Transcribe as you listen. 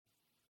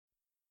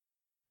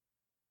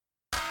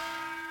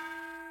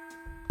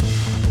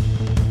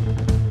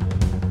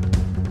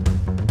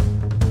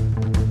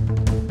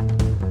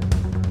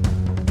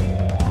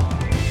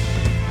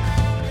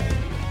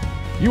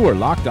You are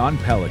Locked On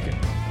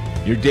Pelicans,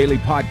 your daily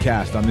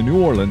podcast on the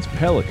New Orleans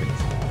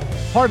Pelicans,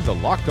 part of the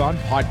Locked On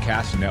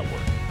Podcast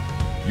Network,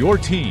 your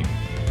team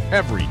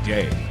every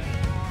day.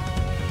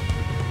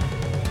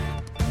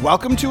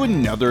 Welcome to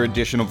another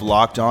edition of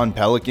Locked On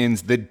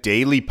Pelicans, the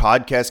daily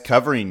podcast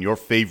covering your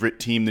favorite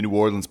team, the New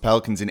Orleans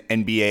Pelicans, and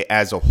NBA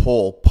as a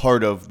whole,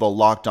 part of the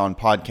Locked On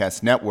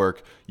Podcast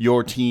Network,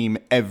 your team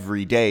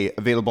every day,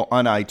 available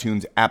on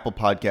iTunes, Apple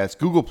Podcasts,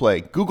 Google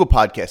Play, Google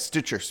Podcasts,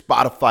 Stitcher,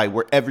 Spotify,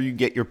 wherever you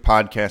get your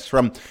podcasts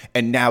from,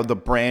 and now the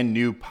brand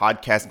new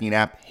podcasting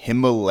app,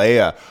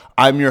 Himalaya.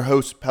 I'm your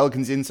host,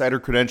 Pelicans Insider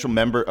Credential,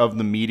 member of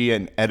the media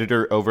and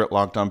editor over at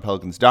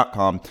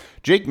LockedOnPelicans.com,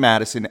 Jake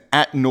Madison,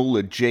 at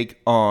NOLA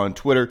Jake on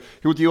Twitter,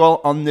 here with you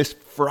all on this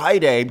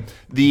Friday,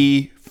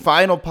 the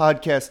final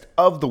podcast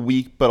of the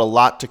week, but a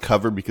lot to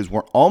cover because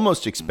we're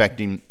almost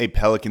expecting a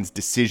Pelicans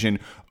decision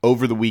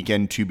over the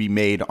weekend to be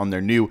made on their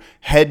new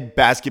head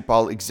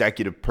basketball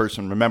executive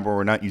person. Remember,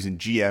 we're not using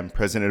GM,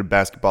 president of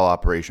basketball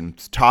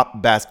operations,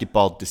 top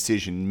basketball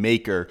decision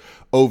maker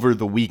over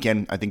the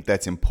weekend. I think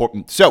that's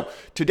important. So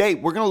today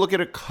we're going to look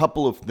at a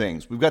couple of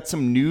things. We've got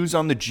some news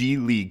on the G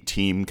League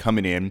team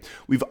coming in.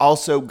 We've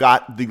also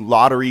got the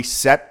lottery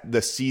set.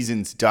 The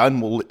season's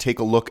done. We'll take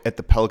a look at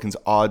the Pelicans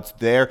odds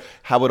there,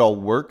 how it all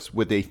works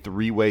with a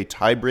three-way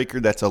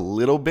tiebreaker. That's a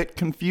little bit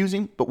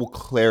confusing, but we'll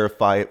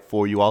clarify it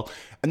for you all.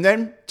 And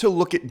then to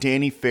look at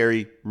Danny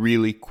Ferry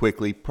really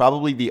quickly,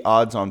 probably the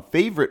odds-on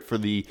favorite for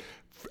the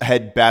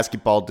head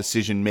basketball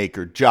decision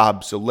maker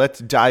job. So let's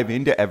dive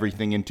into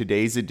everything in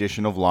today's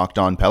edition of Locked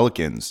On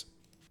Pelicans.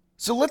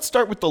 So let's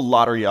start with the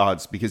lottery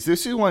odds because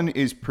this one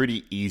is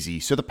pretty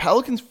easy. So the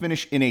Pelicans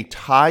finish in a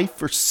tie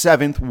for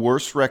 7th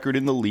worst record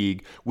in the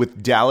league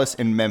with Dallas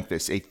and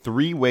Memphis, a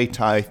three-way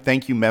tie.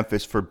 Thank you,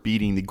 Memphis, for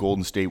beating the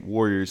Golden State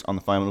Warriors on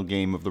the final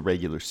game of the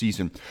regular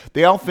season.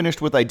 They all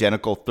finished with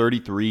identical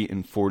 33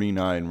 and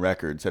 49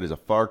 records. That is a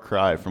far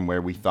cry from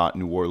where we thought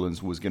New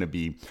Orleans was going to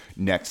be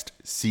next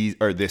season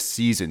or this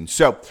season.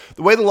 So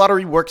the way the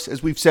lottery works,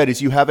 as we've said,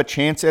 is you have a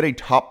chance at a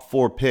top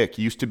 4 pick.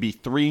 It used to be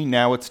 3,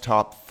 now it's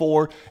top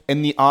 4.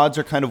 And the odds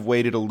are kind of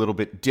weighted a little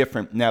bit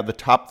different. Now, the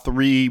top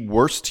 3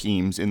 worst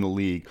teams in the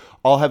league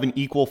all have an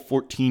equal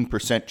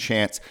 14%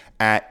 chance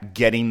at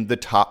getting the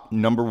top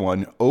number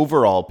 1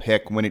 overall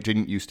pick when it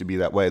didn't used to be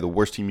that way. The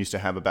worst team used to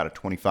have about a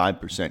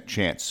 25%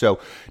 chance. So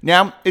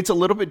now it's a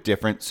little bit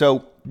different.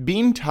 So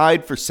being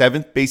tied for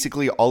 7th,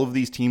 basically all of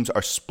these teams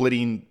are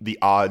splitting the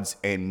odds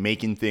and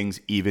making things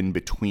even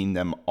between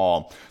them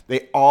all.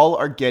 They all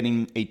are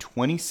getting a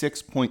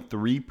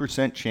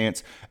 26.3%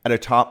 chance at a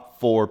top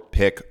 4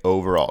 pick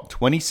overall.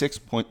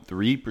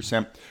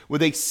 26.3%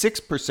 with a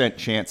 6%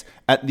 chance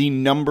at the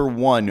number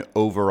 1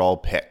 overall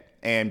pick.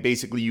 And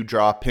basically you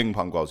draw ping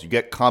pong balls. You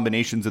get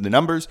combinations of the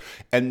numbers,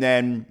 and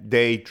then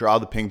they draw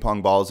the ping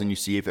pong balls, and you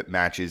see if it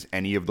matches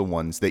any of the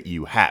ones that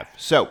you have.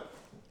 So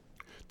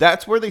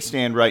that's where they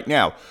stand right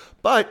now.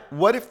 But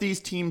what if these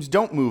teams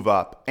don't move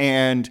up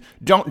and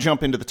don't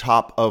jump into the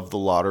top of the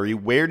lottery?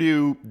 Where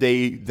do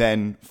they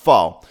then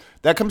fall?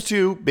 That comes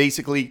to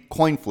basically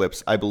coin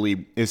flips, I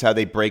believe, is how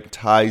they break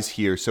ties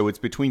here. So it's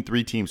between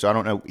 3 teams. So I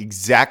don't know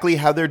exactly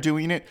how they're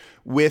doing it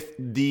with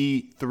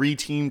the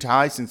 3-team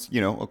tie since,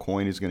 a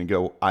coin is going to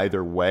go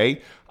either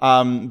way.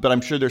 But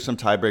I'm sure there's some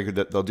tiebreaker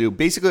that they'll do.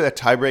 Basically, that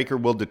tiebreaker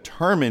will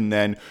determine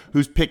then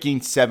who's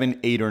picking 7,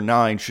 8, or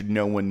 9 should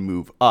no one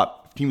move up.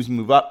 If teams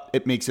move up,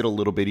 it makes it a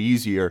little bit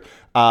easier.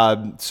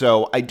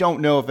 So I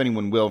don't know if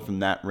anyone will from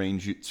that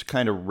range. It's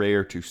kind of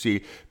rare to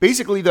see.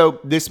 Basically,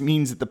 though, this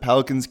means that the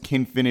Pelicans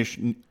can finish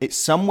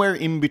somewhere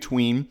in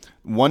between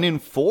 1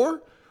 and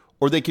 4,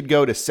 or they could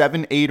go to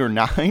 7, 8, or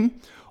 9,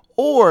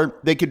 or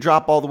they could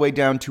drop all the way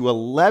down to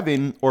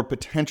 11 or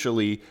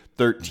potentially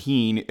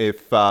 13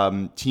 if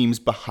teams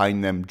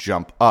behind them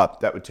jump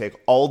up. That would take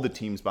all the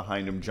teams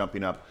behind them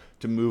jumping up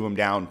to move them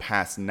down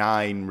past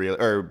 9,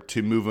 or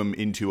to move them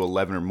into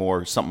 11 or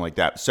more, something like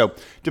that. So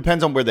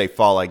depends on where they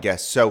fall, I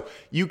guess. So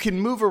you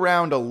can move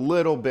around a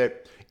little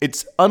bit.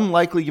 It's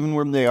unlikely given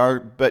where they are,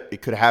 but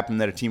it could happen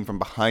that a team from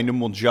behind them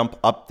will jump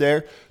up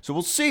there. So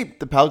we'll see.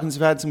 The Pelicans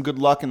have had some good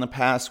luck in the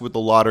past with the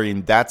lottery,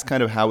 and that's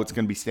kind of how it's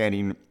going to be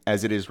standing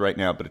as it is right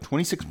now. But a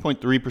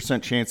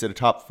 26.3% chance at a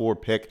top 4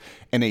 pick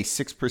and a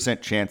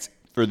 6% chance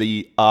for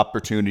the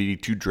opportunity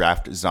to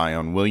draft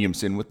Zion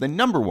Williamson with the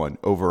number 1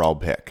 overall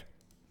pick.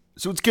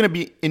 So it's going to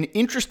be an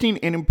interesting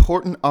and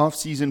important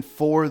offseason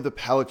for the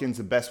Pelicans.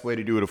 The best way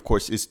to do it, of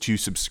course, is to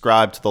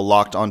subscribe to the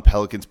Locked On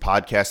Pelicans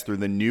podcast through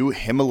the new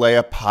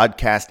Himalaya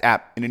podcast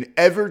app. In an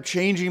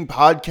ever-changing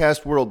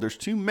podcast world, there's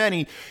too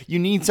many. You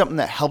need something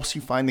that helps you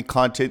find the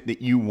content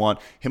that you want.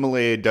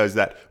 Himalaya does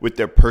that with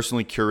their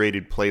personally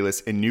curated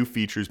playlists and new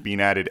features being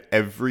added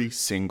every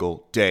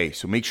single day.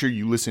 So make sure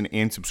you listen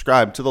and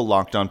subscribe to the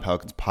Locked On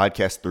Pelicans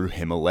podcast through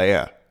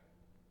Himalaya.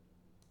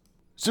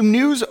 Some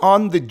news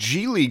on the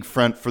G League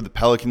front for the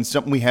Pelicans,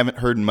 something we haven't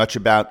heard much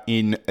about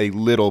in a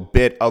little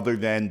bit, other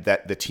than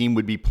that the team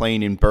would be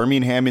playing in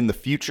Birmingham in the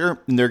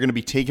future, and they're going to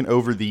be taking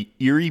over the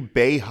Erie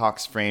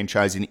Bayhawks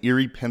franchise in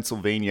Erie,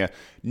 Pennsylvania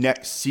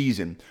next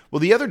season. Well,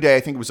 the other day, I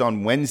think it was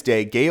on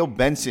Wednesday, Gail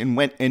Benson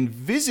went and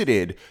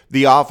visited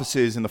the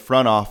offices in the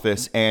front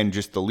office and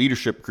just the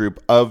leadership group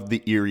of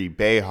the Erie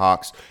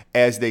Bayhawks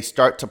as they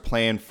start to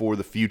plan for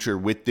the future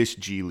with this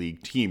G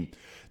League team.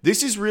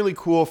 This is really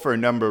cool for a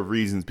number of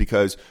reasons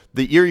because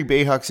the Erie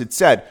Bayhawks had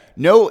said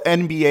no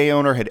NBA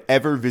owner had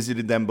ever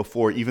visited them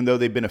before, even though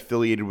they've been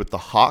affiliated with the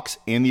Hawks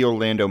and the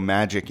Orlando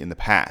Magic in the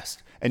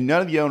past. And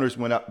none of the owners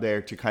went up there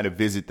to kind of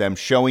visit them,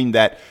 showing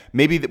that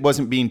maybe it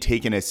wasn't being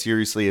taken as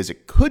seriously as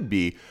it could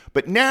be.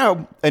 But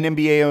now an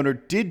NBA owner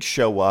did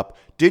show up,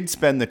 did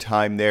spend the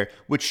time there,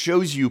 which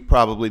shows you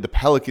probably the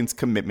Pelicans'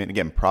 commitment,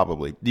 again,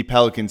 probably the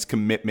Pelicans'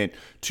 commitment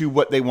to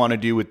what they want to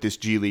do with this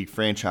G League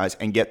franchise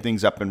and get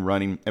things up and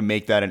running and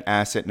make that an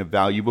asset and a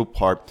valuable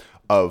part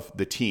of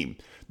the team.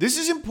 This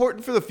is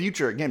important for the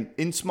future. Again,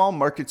 in small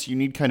markets, you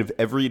need kind of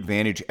every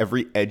advantage,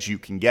 every edge you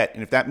can get.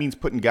 And if that means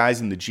putting guys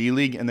in the G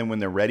League and then when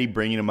they're ready,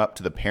 bringing them up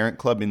to the parent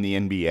club in the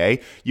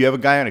NBA, you have a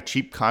guy on a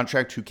cheap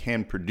contract who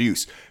can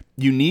produce.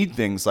 You need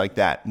things like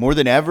that more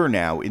than ever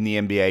now in the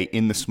NBA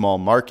in the small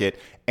market.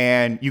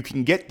 And you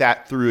can get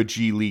that through a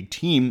G League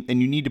team,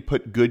 and you need to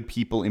put good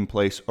people in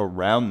place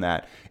around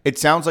that. It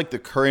sounds like the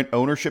current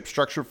ownership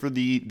structure for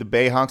the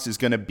Bayhawks is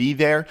going to be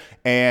there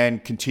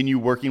and continue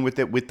working with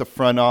it with the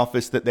front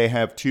office that they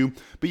have too.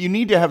 But you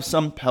need to have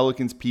some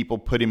Pelicans people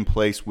put in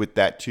place with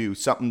that too,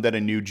 something that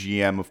a new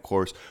GM, of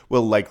course,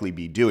 will likely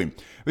be doing.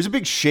 There was a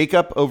big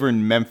shakeup over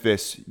in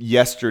Memphis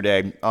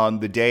yesterday on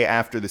the day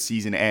after the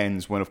season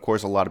ends when, of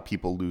course, a lot of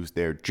people lose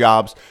their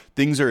jobs.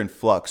 Things are in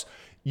flux.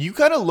 You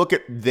kind of look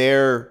at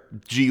their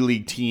G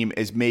League team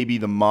as maybe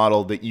the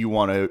model that you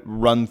want to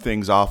run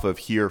things off of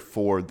here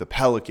for the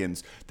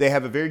Pelicans. They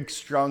have a very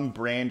strong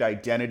brand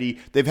identity.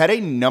 They've had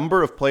a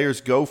number of players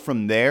go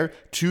from there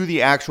to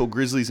the actual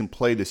Grizzlies and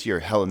play this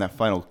year. Hell, in that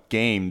final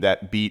game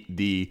that beat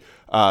the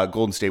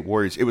Golden State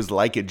Warriors, it was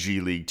like a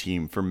G League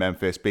team for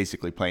Memphis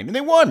basically playing. And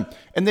they won.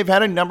 And they've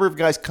had a number of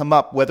guys come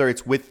up, whether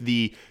it's with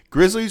the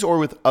Grizzlies or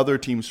with other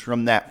teams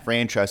from that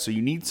franchise. So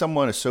you need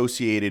someone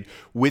associated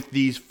with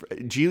these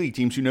G League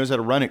teams who knows how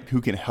to run it, who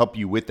can help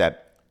you with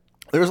that.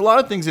 There's a lot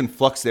of things in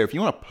flux there. If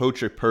you want to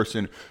poach a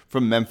person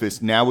from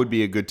Memphis, now would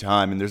be a good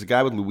time. And there's a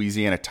guy with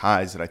Louisiana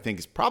ties that I think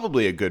is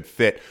probably a good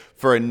fit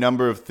for a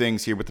number of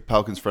things here with the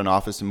Pelicans front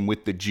office and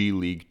with the G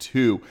League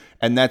too.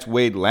 And that's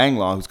Wade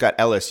Langlaw, who's got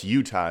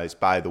LSU ties,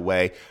 by the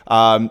way.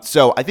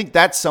 So I think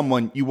that's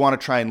someone you want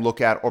to try and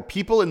look at, or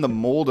people in the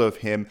mold of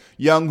him,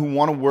 young, who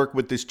want to work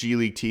with this G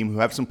League team, who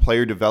have some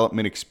player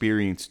development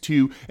experience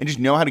too, and just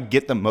know how to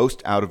get the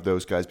most out of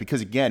those guys.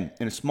 Because again,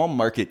 in a small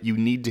market, you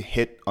need to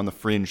hit on the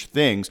fringe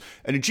things.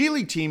 And a G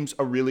League team's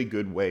a really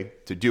good way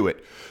to do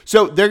it.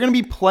 So they're going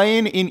to be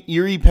playing in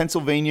Erie,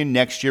 Pennsylvania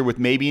next year with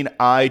maybe an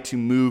eye to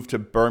move to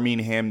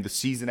Birmingham the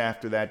season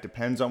after that.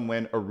 Depends on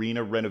when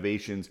arena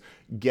renovations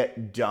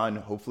get done.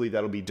 Hopefully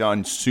that'll be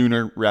done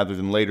sooner rather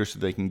than later so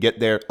they can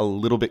get there a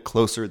little bit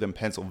closer than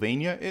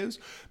Pennsylvania is.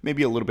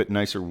 Maybe a little bit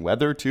nicer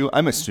weather too.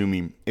 I'm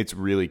assuming it's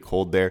really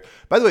cold there.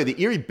 By the way,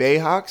 the Erie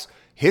Bayhawks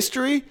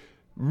history,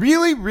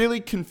 really, really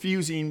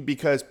confusing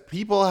because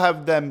people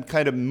have them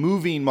kind of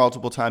moving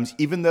multiple times,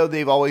 even though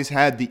they've always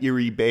had the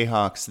Erie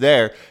Bayhawks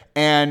there.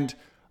 And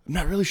I'm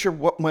not really sure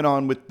what went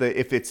on with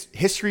if it's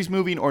history's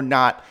moving or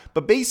not,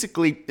 but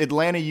basically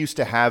Atlanta used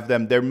to have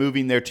them. They're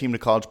moving their team to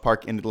College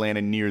Park in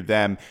Atlanta near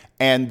them.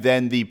 And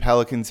then the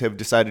Pelicans have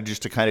decided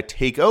just to kind of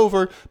take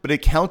over, but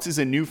it counts as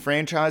a new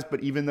franchise.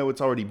 But even though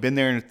it's already been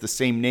there and it's the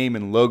same name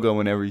and logo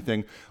and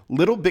everything,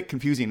 little bit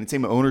confusing. And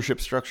same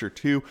ownership structure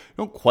too.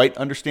 Don't quite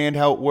understand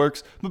how it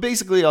works. But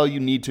basically all you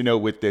need to know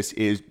with this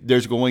is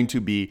there's going to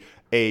be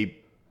a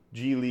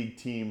G League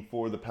team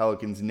for the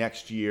Pelicans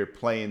next year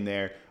playing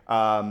there.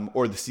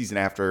 Or the season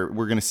after.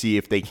 We're going to see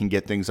if they can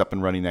get things up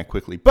and running that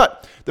quickly.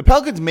 But the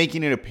Pelicans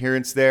making an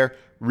appearance there,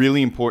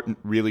 really important,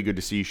 really good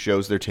to see.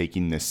 Shows they're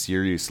taking this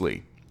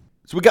seriously.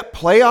 So we got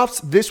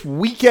playoffs this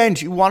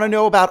weekend. You want to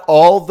know about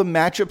all the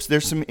matchups?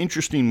 There's some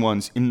interesting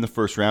ones in the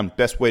first round.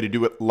 Best way to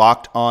do it,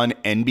 Locked On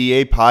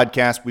NBA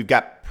podcast. We've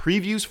got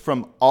previews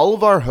from all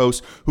of our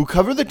hosts who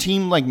cover the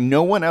team like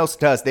no one else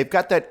does. They've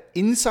got that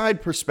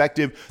inside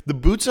perspective, the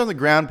boots on the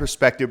ground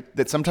perspective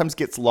that sometimes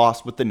gets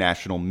lost with the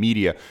national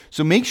media.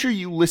 So make sure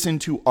you listen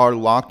to our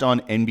Locked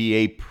On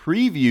NBA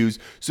previews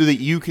so that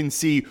you can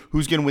see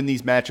who's going to win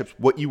these matchups,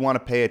 what you want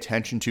to pay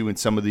attention to in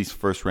some of these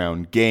first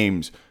round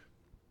games.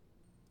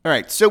 All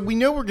right, so we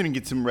know we're going to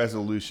get some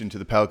resolution to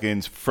the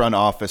Pelicans front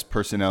office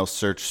personnel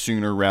search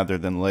sooner rather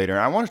than later.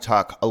 I want to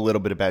talk a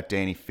little bit about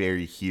Danny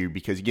Ferry here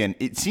because, again,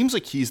 it seems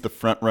like he's the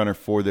front runner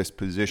for this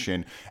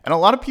position, and a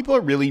lot of people are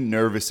really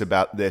nervous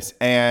about this.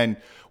 And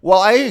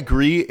while I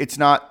agree it's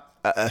not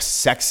a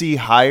sexy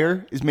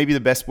hire is maybe the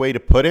best way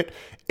to put it,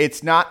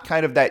 it's not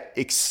kind of that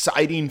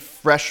exciting,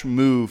 fresh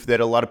move that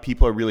a lot of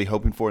people are really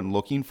hoping for and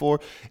looking for.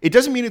 It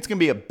doesn't mean it's going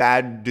to be a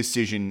bad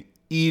decision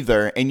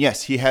either. And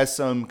yes, he has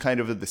some kind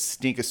of the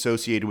stink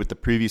associated with the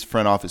previous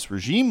front office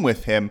regime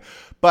with him.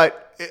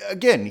 But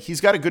again, he's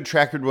got a good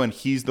track record when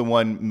he's the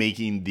one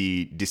making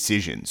the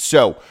decisions.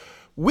 So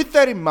with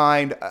that in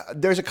mind,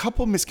 there's a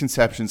couple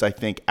misconceptions, I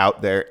think,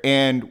 out there.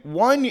 And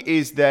one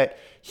is that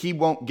he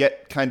won't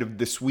get kind of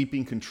the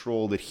sweeping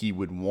control that he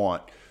would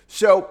want.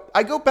 So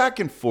I go back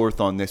and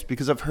forth on this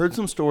because I've heard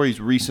some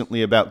stories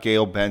recently about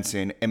Gayle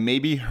Benson and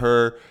maybe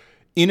her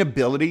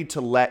inability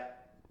to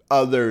let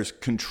others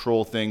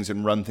control things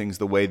and run things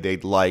the way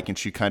they'd like. And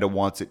she kind of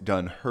wants it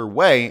done her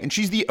way. And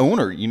she's the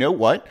owner. You know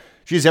what?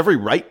 She has every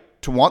right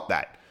to want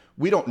that.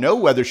 We don't know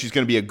whether she's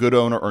going to be a good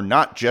owner or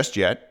not just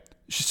yet.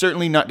 She's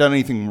certainly not done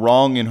anything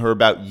wrong in her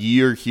about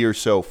year here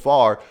so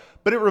far,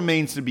 but it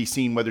remains to be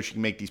seen whether she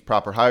can make these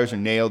proper hires or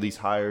nail these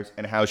hires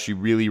and how she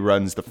really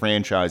runs the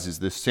franchises.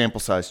 The sample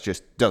size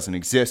just doesn't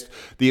exist.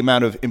 The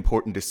amount of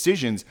important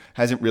decisions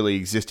hasn't really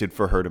existed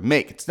for her to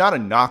make. It's not a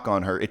knock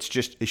on her. It's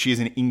just she is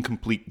an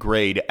incomplete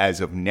grade as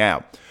of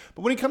now.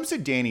 But when it comes to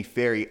Danny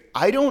Ferry,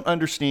 I don't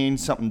understand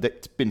something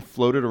that's been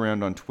floated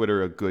around on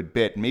Twitter a good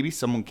bit. Maybe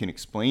someone can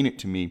explain it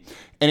to me.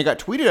 And it got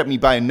tweeted at me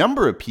by a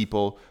number of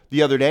people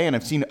the other day, and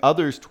I've seen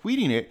others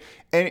tweeting it.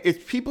 And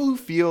it's people who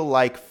feel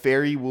like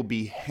Ferry will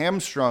be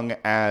hamstrung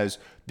as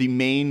the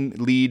main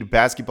lead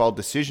basketball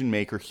decision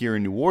maker here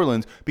in New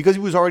Orleans because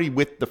he was already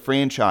with the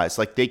franchise.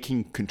 Like they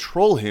can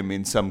control him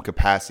in some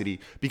capacity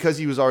because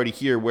he was already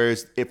here.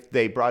 Whereas if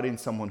they brought in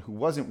someone who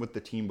wasn't with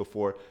the team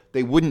before,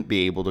 they wouldn't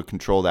be able to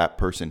control that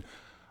person.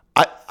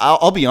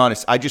 I'll be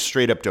honest. I just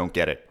straight up don't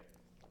get it.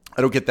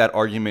 I don't get that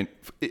argument,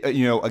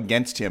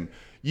 against him.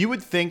 You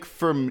would think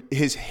from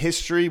his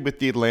history with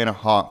the Atlanta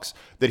Hawks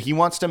that he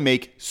wants to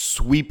make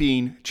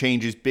sweeping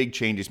changes, big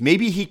changes.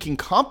 Maybe he can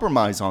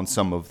compromise on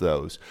some of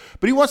those,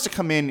 but he wants to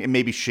come in and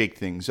maybe shake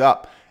things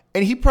up.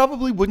 And he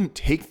probably wouldn't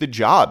take the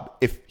job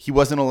if he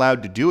wasn't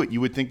allowed to do it. You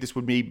would think this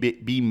would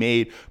be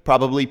made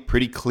probably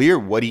pretty clear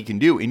what he can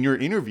do. In your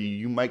interview,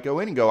 you might go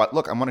in and go,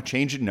 look, I want to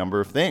change a number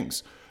of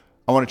things.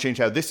 I want to change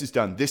how this is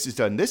done, this is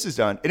done, this is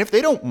done. And if they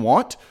don't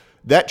want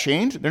that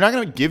change, they're not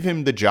going to give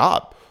him the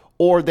job.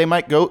 Or they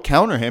might go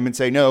counter him and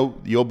say,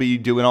 no, you'll be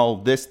doing all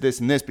this,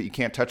 this, and this, but you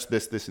can't touch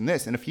this, this, and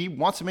this. And if he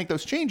wants to make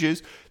those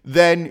changes,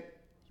 then,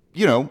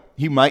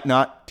 he might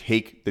not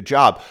take the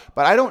job.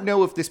 But I don't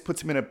know if this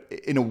puts him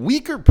in a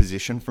weaker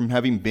position from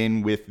having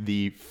been with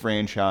the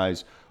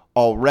franchise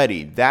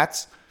already.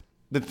 That's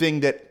the thing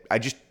that I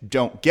just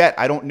don't get.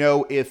 I don't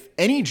know if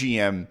any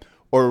GM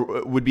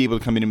or would be able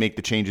to come in and make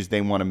the changes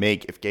they want to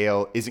make if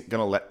Gayle isn't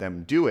going to let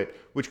them do it,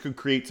 which could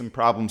create some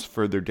problems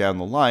further down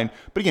the line.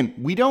 But again,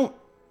 we don't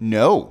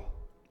know,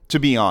 to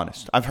be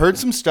honest. I've heard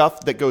some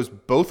stuff that goes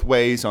both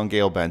ways on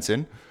Gayle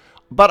Benson,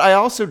 but I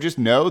also just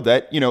know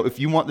that, if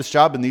you want this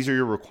job and these are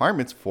your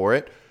requirements for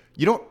it,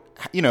 you don't,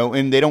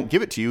 and they don't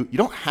give it to you, you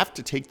don't have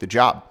to take the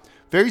job.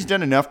 Ferry's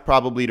done enough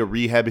probably to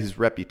rehab his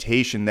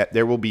reputation that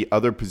there will be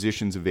other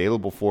positions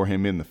available for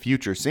him in the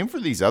future. Same for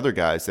these other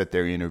guys that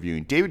they're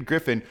interviewing. David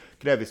Griffin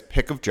could have his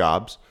pick of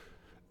jobs.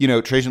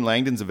 Trajan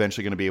Langdon's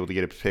eventually going to be able to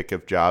get a pick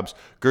of jobs.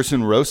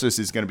 Gerson Rosas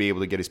is going to be able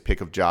to get his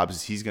pick of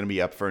jobs. He's going to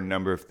be up for a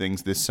number of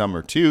things this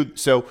summer too.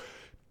 So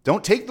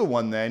don't take the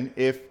one then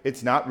if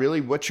it's not really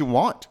what you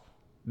want.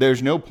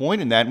 There's no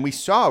point in that. And we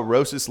saw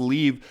Rosas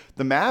leave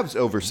the Mavs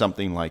over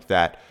something like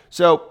that.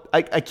 So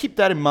I keep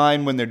that in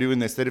mind when they're doing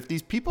this, that if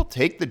these people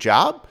take the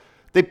job,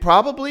 they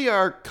probably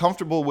are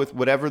comfortable with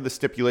whatever the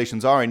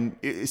stipulations are. And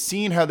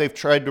seeing how they've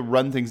tried to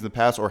run things in the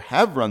past or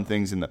have run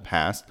things in the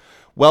past,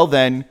 well,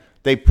 then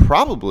they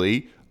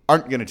probably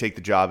aren't going to take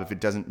the job if it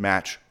doesn't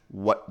match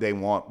what they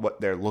want,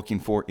 what they're looking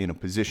for in a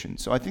position.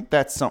 So I think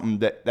that's something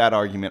that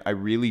argument I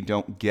really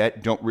don't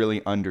get, don't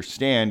really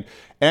understand,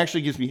 and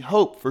actually gives me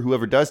hope for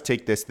whoever does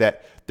take this,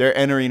 that they're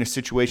entering a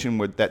situation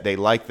that they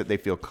like, that they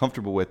feel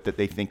comfortable with, that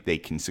they think they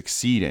can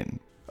succeed in.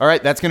 All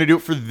right, that's going to do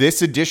it for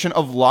this edition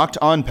of Locked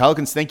On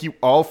Pelicans. Thank you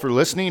all for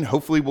listening.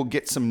 Hopefully we'll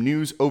get some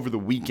news over the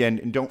weekend.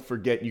 And don't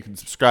forget, you can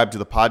subscribe to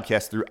the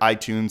podcast through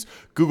iTunes,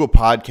 Google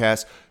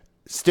Podcasts,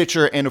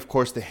 Stitcher, and of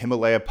course the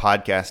Himalaya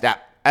Podcast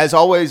app. As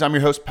always, I'm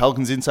your host,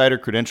 Pelicans Insider,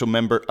 credential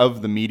member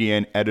of the media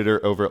and editor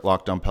over at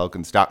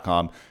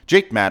LockedOnPelicans.com,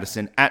 Jake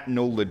Madison, at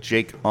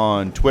NOLAJake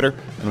on Twitter,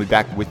 and I'll be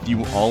back with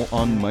you all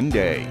on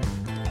Monday.